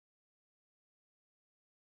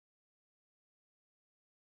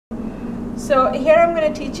So here I'm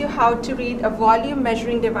going to teach you how to read a volume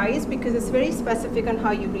measuring device because it's very specific on how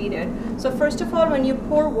you read it. So first of all, when you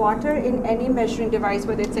pour water in any measuring device,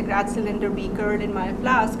 whether it's a Graz cylinder, beaker, in my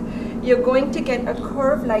flask, you're going to get a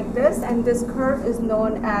curve like this, and this curve is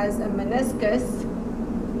known as a meniscus.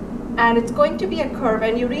 And it's going to be a curve,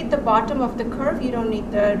 and you read the bottom of the curve. You don't need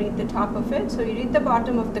to read the top of it, so you read the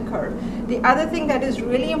bottom of the curve. The other thing that is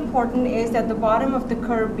really important is that the bottom of the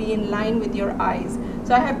curve be in line with your eyes.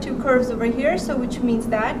 So I have two curves over here, so which means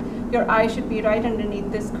that your eye should be right underneath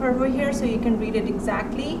this curve over here, so you can read it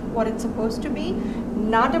exactly what it's supposed to be,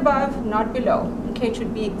 not above, not below. Okay, it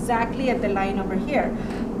should be exactly at the line over here.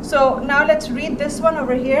 So now let's read this one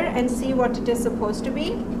over here and see what it is supposed to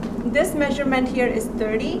be. This measurement here is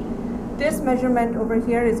 30. This measurement over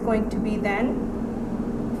here is going to be then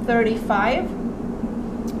 35.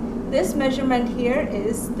 This measurement here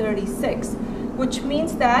is 36, which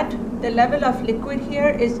means that the level of liquid here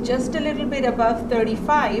is just a little bit above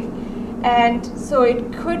 35, and so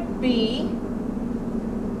it could be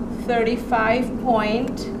 35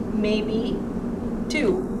 point maybe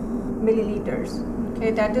 2 milliliters.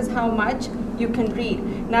 Okay, that is how much you can read.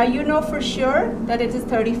 Now you know for sure that it is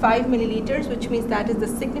 35 milliliters, which means that is the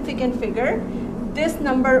significant figure. This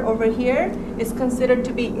number over here is considered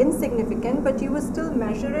to be insignificant, but you will still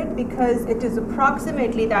measure it because it is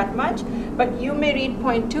approximately that much. But you may read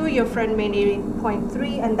 0.2, your friend may read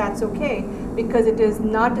 0.3, and that's okay because it is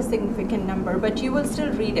not a significant number, but you will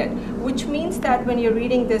still read it, which means that when you're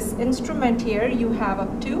reading this instrument here, you have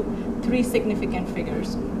up to 3 significant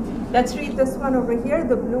figures. Let's read this one over here,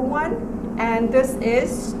 the blue one, and this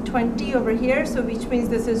is 20 over here, so which means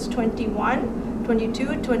this is 21,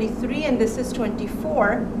 22, 23, and this is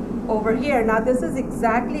 24 over here. Now this is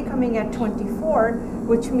exactly coming at 24,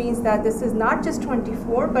 which means that this is not just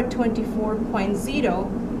 24, but 24.0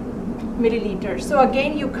 milliliters. So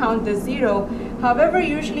again, you count the 0. However,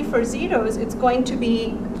 usually for zeros, it's going to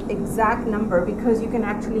be exact number because you can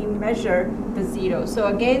actually measure the 0. So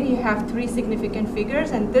again, you have 3 significant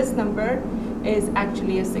figures, and this number is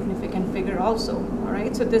actually a significant figure also. All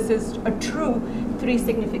right, so this is a true 3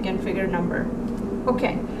 significant figure number.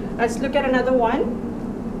 Okay, let's look at another one.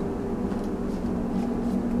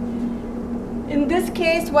 In this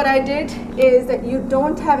case, what I did is that you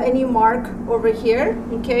don't have any mark over here,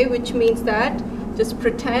 okay, which means that just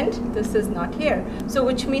pretend this is not here. So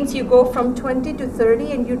which means you go from 20 to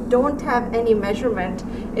 30 and you don't have any measurement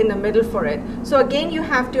in the middle for it. So again, you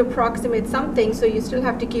have to approximate something, so you still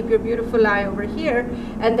have to keep your beautiful eye over here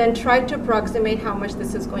and then try to approximate how much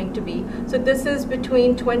this is going to be. So this is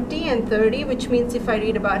between 20 and 30, which means if I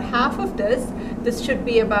read about half of this, this should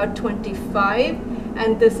be about 25,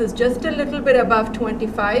 and this is just a little bit above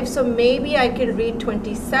 25, so maybe I can read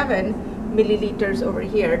 27 milliliters over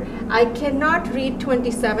here. I cannot read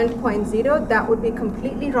 27.0. That would be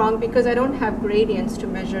completely wrong because I don't have gradients to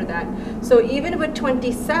measure that. So even with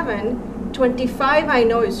 27, 25 I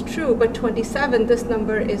know is true, but 27, this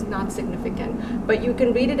number is not significant. But you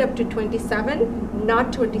can read it up to 27,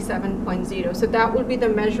 not 27.0. So that will be the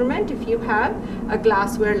measurement if you have a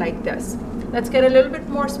glassware like this. Let's get a little bit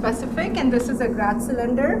more specific, and this is a Graz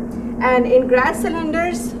cylinder. And in Graz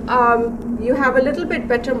cylinders, you have a little bit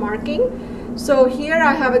better marking. So here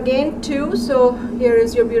I have again 2, so here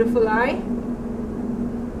is your beautiful eye.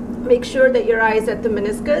 Make sure that your eye is at the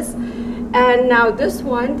meniscus. And now this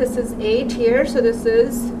one, this is 8 here, so this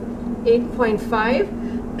is 8.5.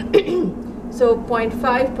 So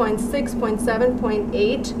 0.5, 0.6, 0.7,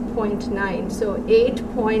 0.8, 0.9. So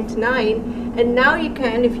 8.9. And now you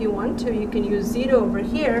can, if you want to, you can use 0 over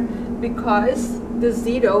here because the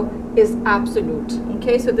 0 is absolute.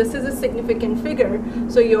 Okay, so this is a significant figure.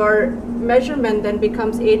 So your measurement then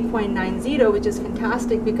becomes 8.90, which is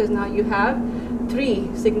fantastic because now you have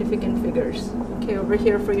 3 significant figures, okay, over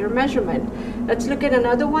here for your measurement. Let's look at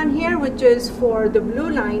another one here, which is for the blue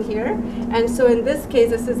line here. And so in this case,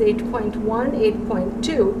 this is 8.1,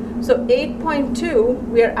 8.2. So 8.2,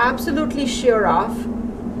 we are absolutely sure of.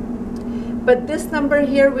 But this number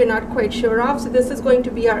here, we're not quite sure of. So this is going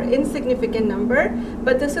to be our insignificant number.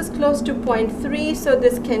 But this is close to 0.3, so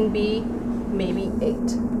this can be maybe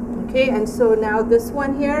 8. Okay, and so now this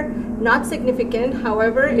one here, not significant.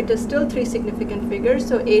 However, it is still 3 significant figures.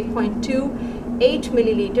 So 8.28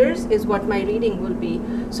 milliliters is what my reading will be.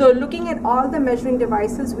 So looking at all the measuring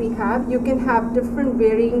devices we have, you can have different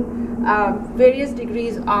various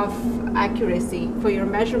degrees of accuracy for your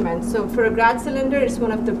measurements. So for a Graz cylinder, it's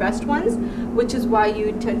one of the best ones, which is why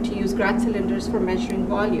you tend to use Graz cylinders for measuring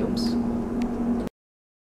volumes.